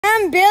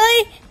I'm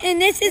Billy,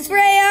 and this is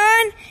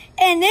Rayon,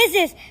 and this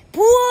is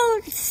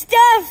Pool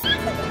Stuff.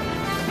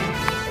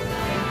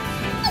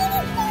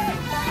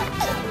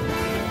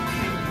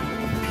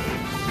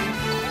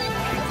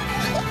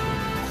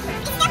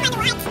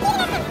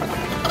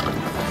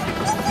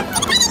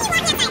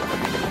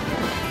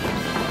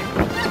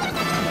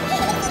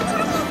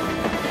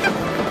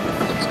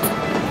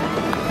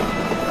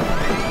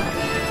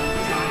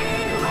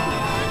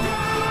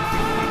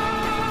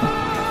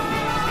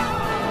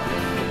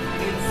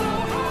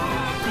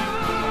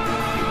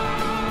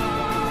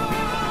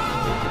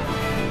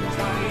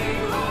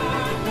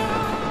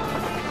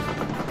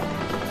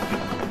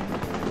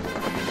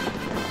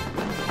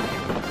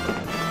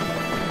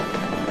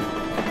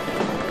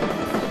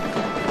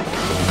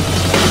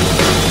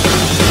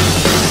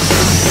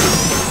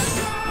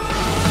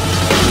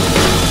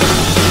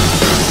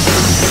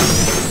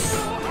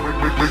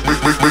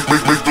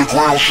 Make the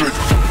ground shake.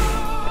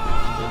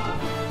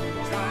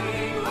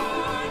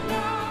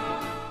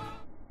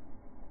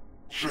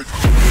 Shake.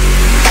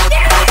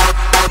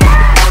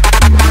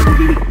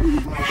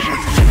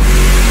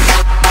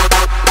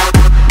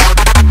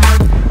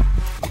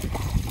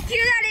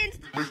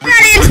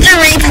 That is the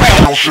replay.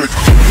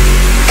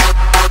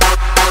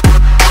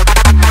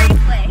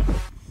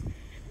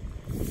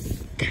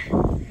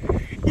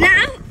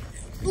 Now,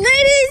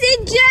 ladies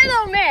and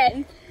gentlemen,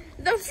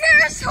 the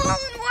first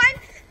hole-in-one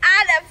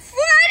out of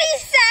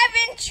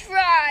 47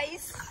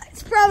 tries.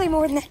 It's probably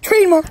more than that.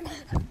 Three more.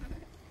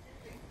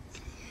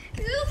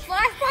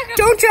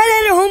 Don't try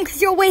that at home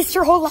because you'll waste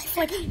your whole life.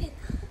 Ladies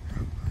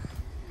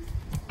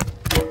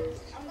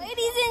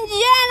and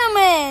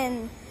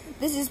gentlemen,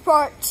 this is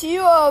part 2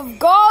 of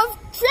Golf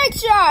Trick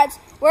Shots,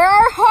 where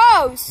our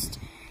host,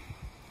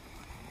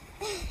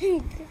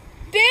 Bill,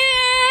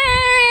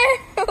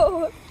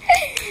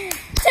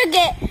 took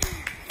it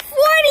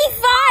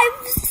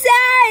 45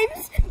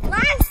 times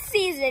last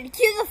season.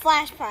 Cue the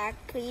flashback,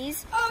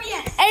 please. Oh,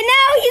 yes. And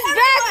now he's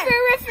back for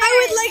revenge. I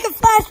would like a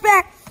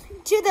flashback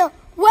to the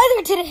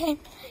weather today.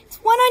 It's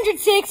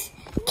 106.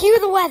 Cue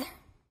the weather.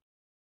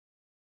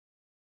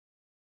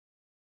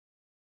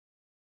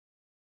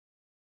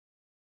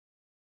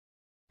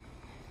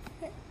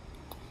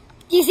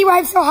 Do you see why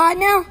I'm so hot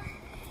now?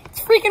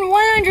 It's freaking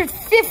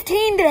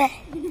 115 today.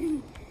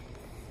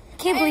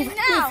 Can't believe I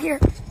live here.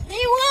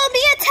 He will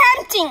be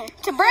attempting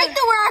to break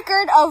the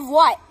record of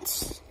what?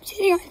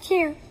 Sitting on a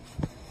chair.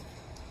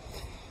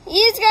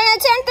 He's going to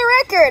attempt the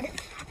record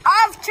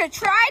of to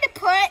try to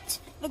put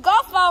the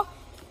golf ball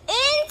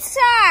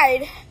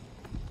inside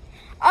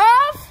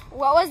of,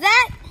 what was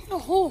that? A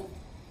hole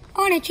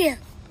on a chair.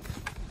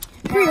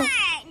 Freedom.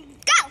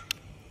 Go!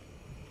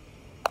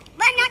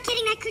 But I'm not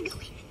kidding, I could go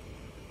in.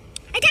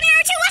 I got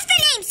number 2, what's the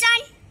name,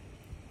 son?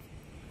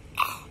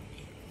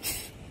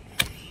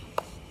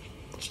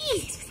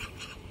 Jesus.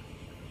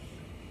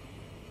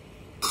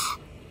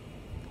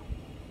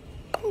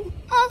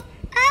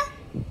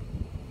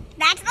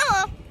 That's the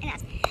hole. And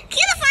that's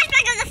cue the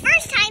flashback of the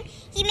first time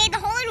he made the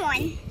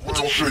hole-in-one.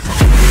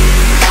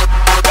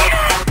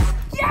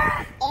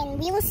 And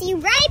we will see you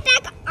right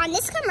back on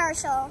this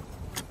commercial.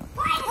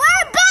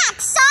 We're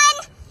back,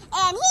 son!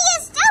 And he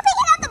is still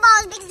picking up the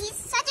balls because he's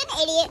such an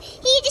idiot.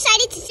 He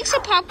decided to take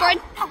some popcorn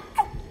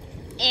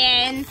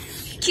And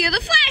cue the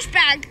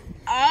flashback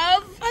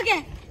of...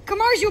 Okay,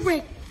 commercial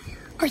break.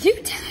 Are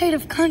you tired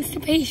of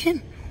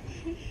constipation?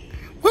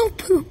 Well,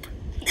 poop.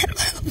 That'll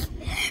help.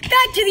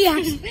 Back to the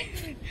action.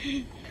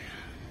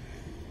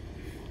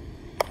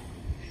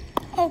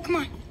 Oh, come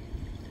on.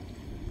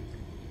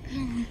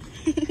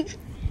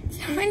 It's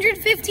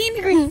 115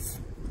 degrees.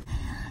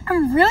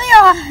 I'm really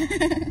hot.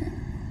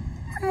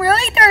 I'm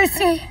really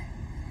thirsty.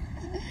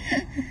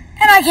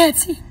 And I can't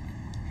see.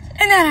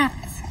 And that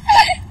happens.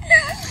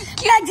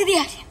 Back to the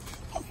action.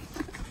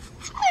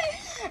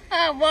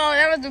 Wow,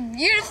 that was a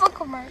beautiful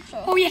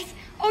commercial. Oh, yes.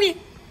 Oh, yeah.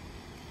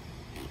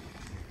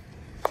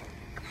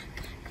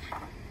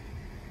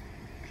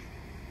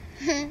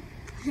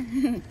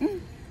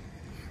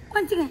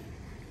 Once again,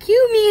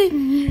 cue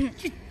me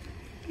just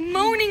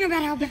moaning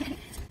about how bad it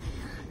is.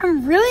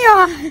 I'm really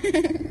hot.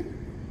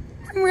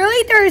 I'm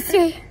really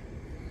thirsty.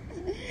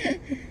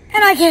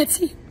 And I can't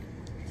see.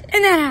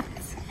 And that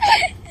happens.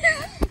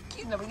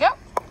 There we go.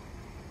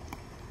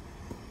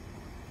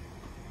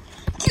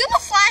 Cue the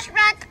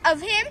flashback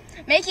of him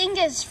making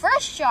his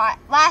first shot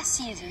last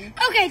season.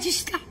 Okay, just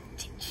stop.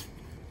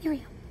 Here we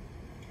go.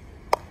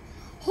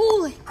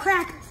 Holy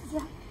crackers.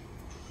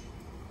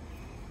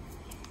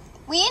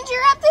 We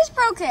interrupt this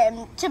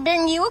program to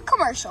bring you a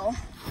commercial.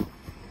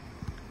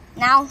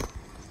 Now,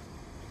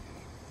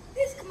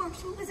 this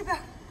commercial is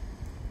about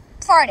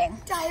farting.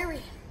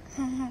 Diarrhea.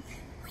 Are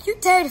you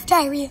tired of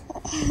diarrhea?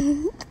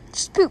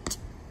 Just pooped.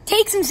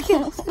 Take some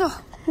Skittles.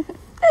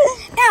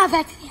 Now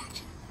back to the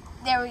action.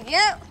 There we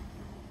go.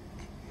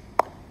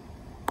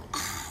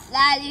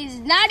 That is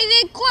not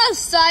even close,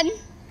 son.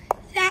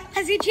 That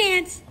was a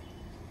chance.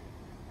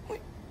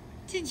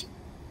 Did you?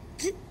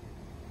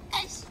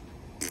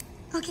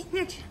 Okay,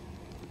 next.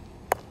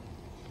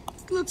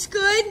 Looks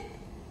good.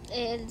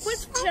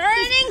 It's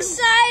turning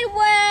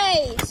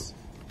sideways.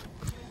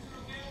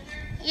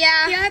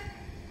 Yeah. Yep.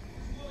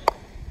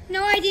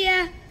 No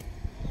idea.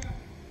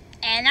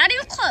 And not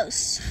even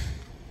close.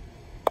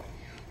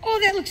 Oh,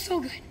 that looks so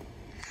good.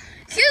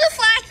 Here's a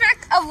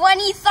flashback of when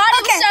he thought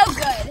it was so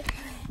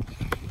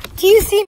good. Do you see?